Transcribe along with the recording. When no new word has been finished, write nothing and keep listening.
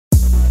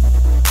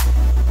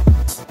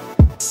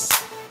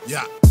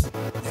Yeah,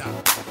 yeah.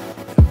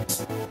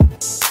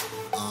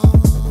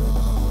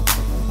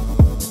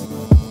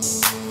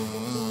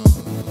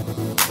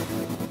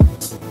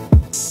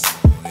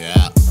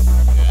 Yeah,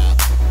 yeah.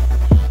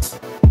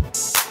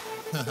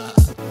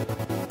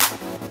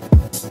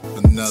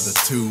 Another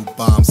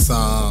two-bomb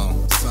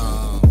song.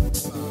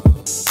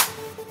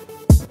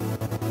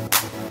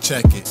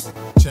 Check it,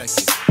 check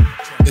it.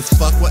 It's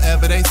fuck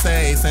whatever they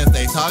say, since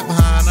they talk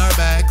behind our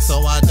back. So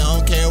I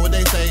don't care what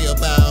they say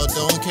about,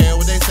 don't care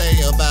what they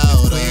say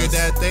about. It's clear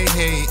that they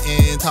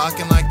hating,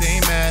 talking like they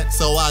mad.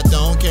 So I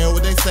don't care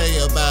what they say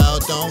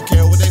about, don't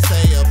care what they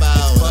say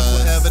about. It's fuck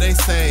whatever they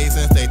say,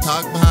 since they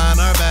talk behind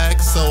our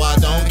back. So I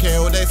don't care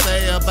what they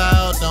say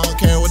about, don't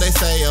care what they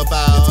say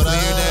about. It's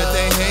clear that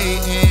they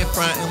hating,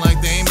 fronting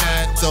like they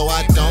mad. So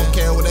I don't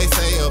care what they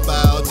say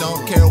about,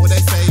 don't care what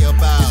they say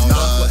about. It's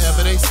not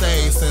whatever they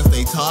say, since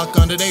they talk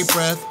under their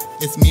breath.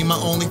 It's me, my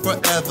only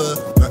forever.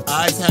 Her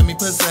eyes had me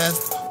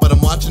possessed, but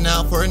I'm watching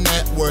out for her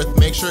net worth.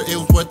 Make sure it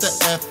was worth the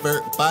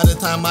effort. By the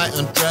time I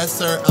undress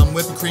her, I'm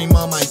whipping cream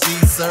on my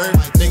dessert.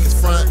 Niggas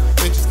front,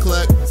 bitches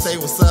cluck, say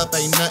what's up,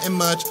 ain't nothing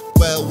much.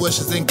 Well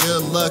wishes and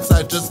good lucks.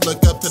 I just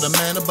look up to the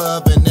man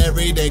above, and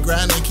every day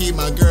grind and keep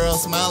my girl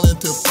smiling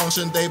to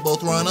function. They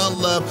both run on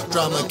love.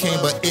 Drama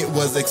came, but it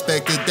was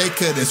expected. They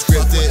couldn't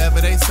script it.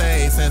 Whatever they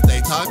say, since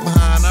they talk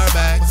behind our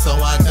back. So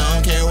I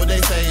don't care what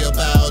they say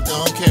about,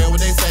 don't care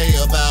what they say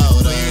about.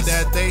 Clear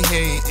that they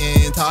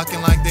hating, talking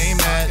like they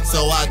mad.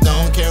 So I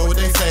don't care what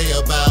they say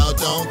about,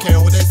 don't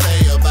care what they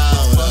say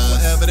about.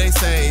 Whatever they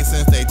say,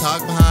 since they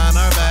talk behind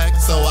our back.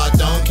 So I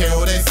don't care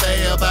what they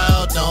say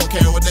about, don't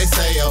care what they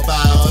say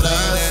about.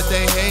 Clear that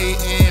they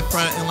hating,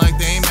 fronting like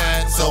they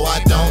mad. So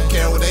I don't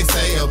care what they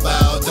say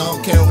about,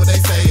 don't care what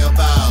they say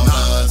about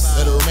us.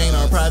 Let it remain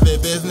our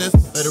private business,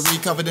 let it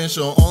read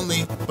confidential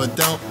only. But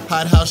don't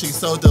hide how she's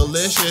so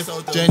delicious.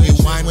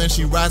 Genuine when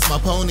she rides my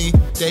pony.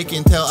 They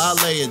can tell I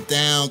lay it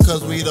down,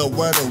 cause we the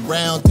word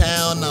around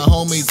town. Now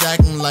homies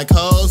acting like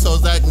hoes,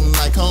 hoes acting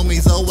like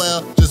homies. Oh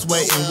well, just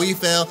waiting we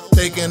fail,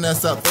 taking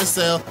us up for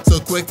sale. So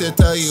quick to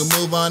tell you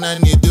move on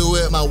and you do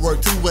it, my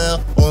work too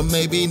well. Or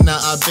maybe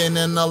not, I've been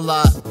in a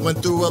lot,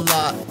 went through a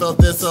lot, felt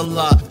this a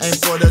lot. Ain't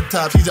for the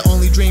top, she's the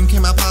only dream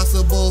came out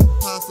possible.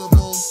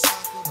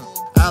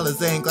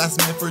 Alizé glass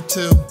meant for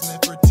two.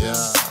 Yeah.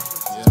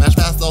 Smash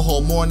past the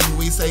whole morning,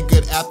 we say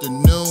good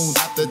afternoon.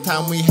 The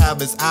time we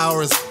have is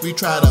ours, we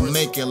try to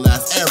make it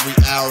last every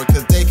hour.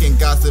 Cause they can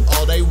gossip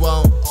all they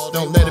want,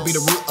 don't let it be the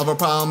root of our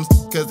problems.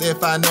 Cause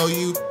if I know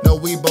you, know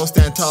we both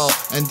stand tall.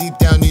 And deep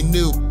down you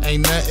knew,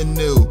 ain't nothing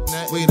new.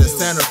 We the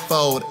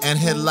centerfold and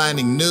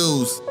headlining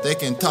news. They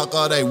can talk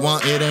all they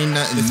want, it ain't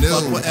nothing new.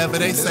 Fuck whatever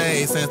they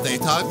say, since they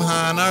talk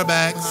behind our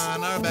backs.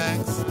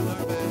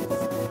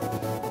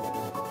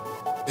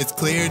 It's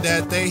clear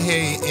that they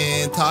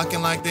hating,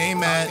 talking like they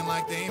mad.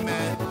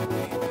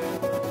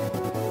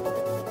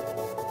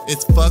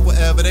 It's fuck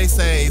whatever they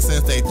say,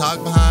 since they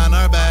talk behind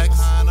our backs.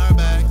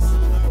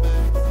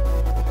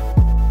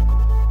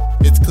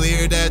 It's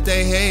clear that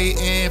they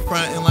hating,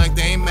 fronting like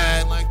they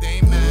mad.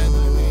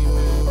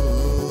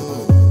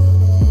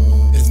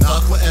 It's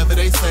fuck whatever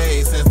they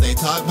say, since they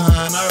talk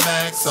behind our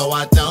backs. So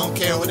I don't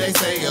care what they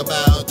say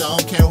about,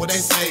 don't care what they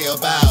say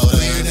about.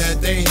 Clear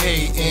that they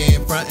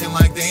hating, fronting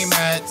like they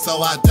mad.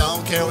 So I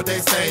don't care what they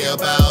say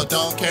about,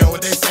 don't care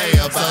what they say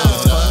about.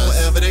 Fuck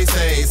whatever they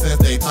say, since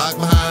they talk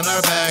behind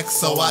our backs.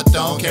 So I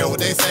don't care what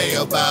they say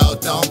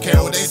about, don't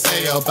care what they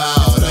say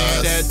about.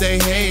 Clear that they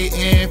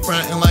hating,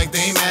 fronting like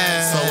they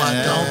mad. So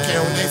I don't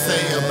care what they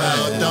say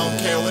about, don't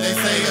care what they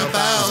say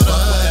about.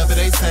 Fuck whatever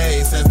they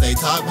say, since they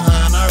talk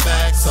behind our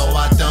backs. So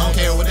I don't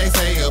care what they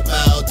say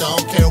about,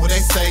 don't care what they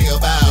say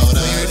about.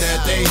 Clear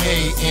that they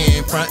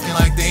hating, fronting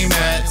like they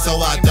mad. So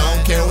I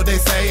don't care what they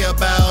say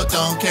about,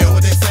 don't care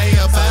what they say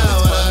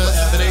about.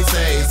 Whatever they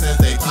say, since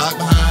they talk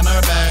behind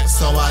our backs.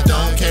 So I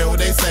don't care what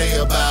they say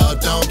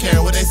about, don't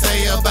care what they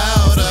say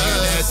about. Clear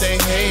that they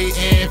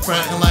hating,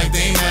 fronting like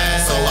they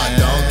mad. So I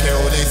don't care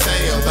what they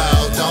say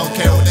about, don't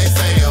care what they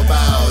say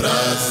about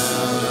us.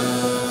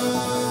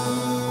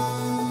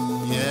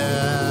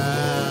 Yeah.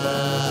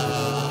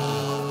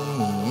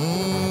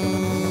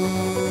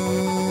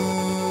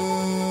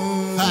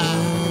 Ah.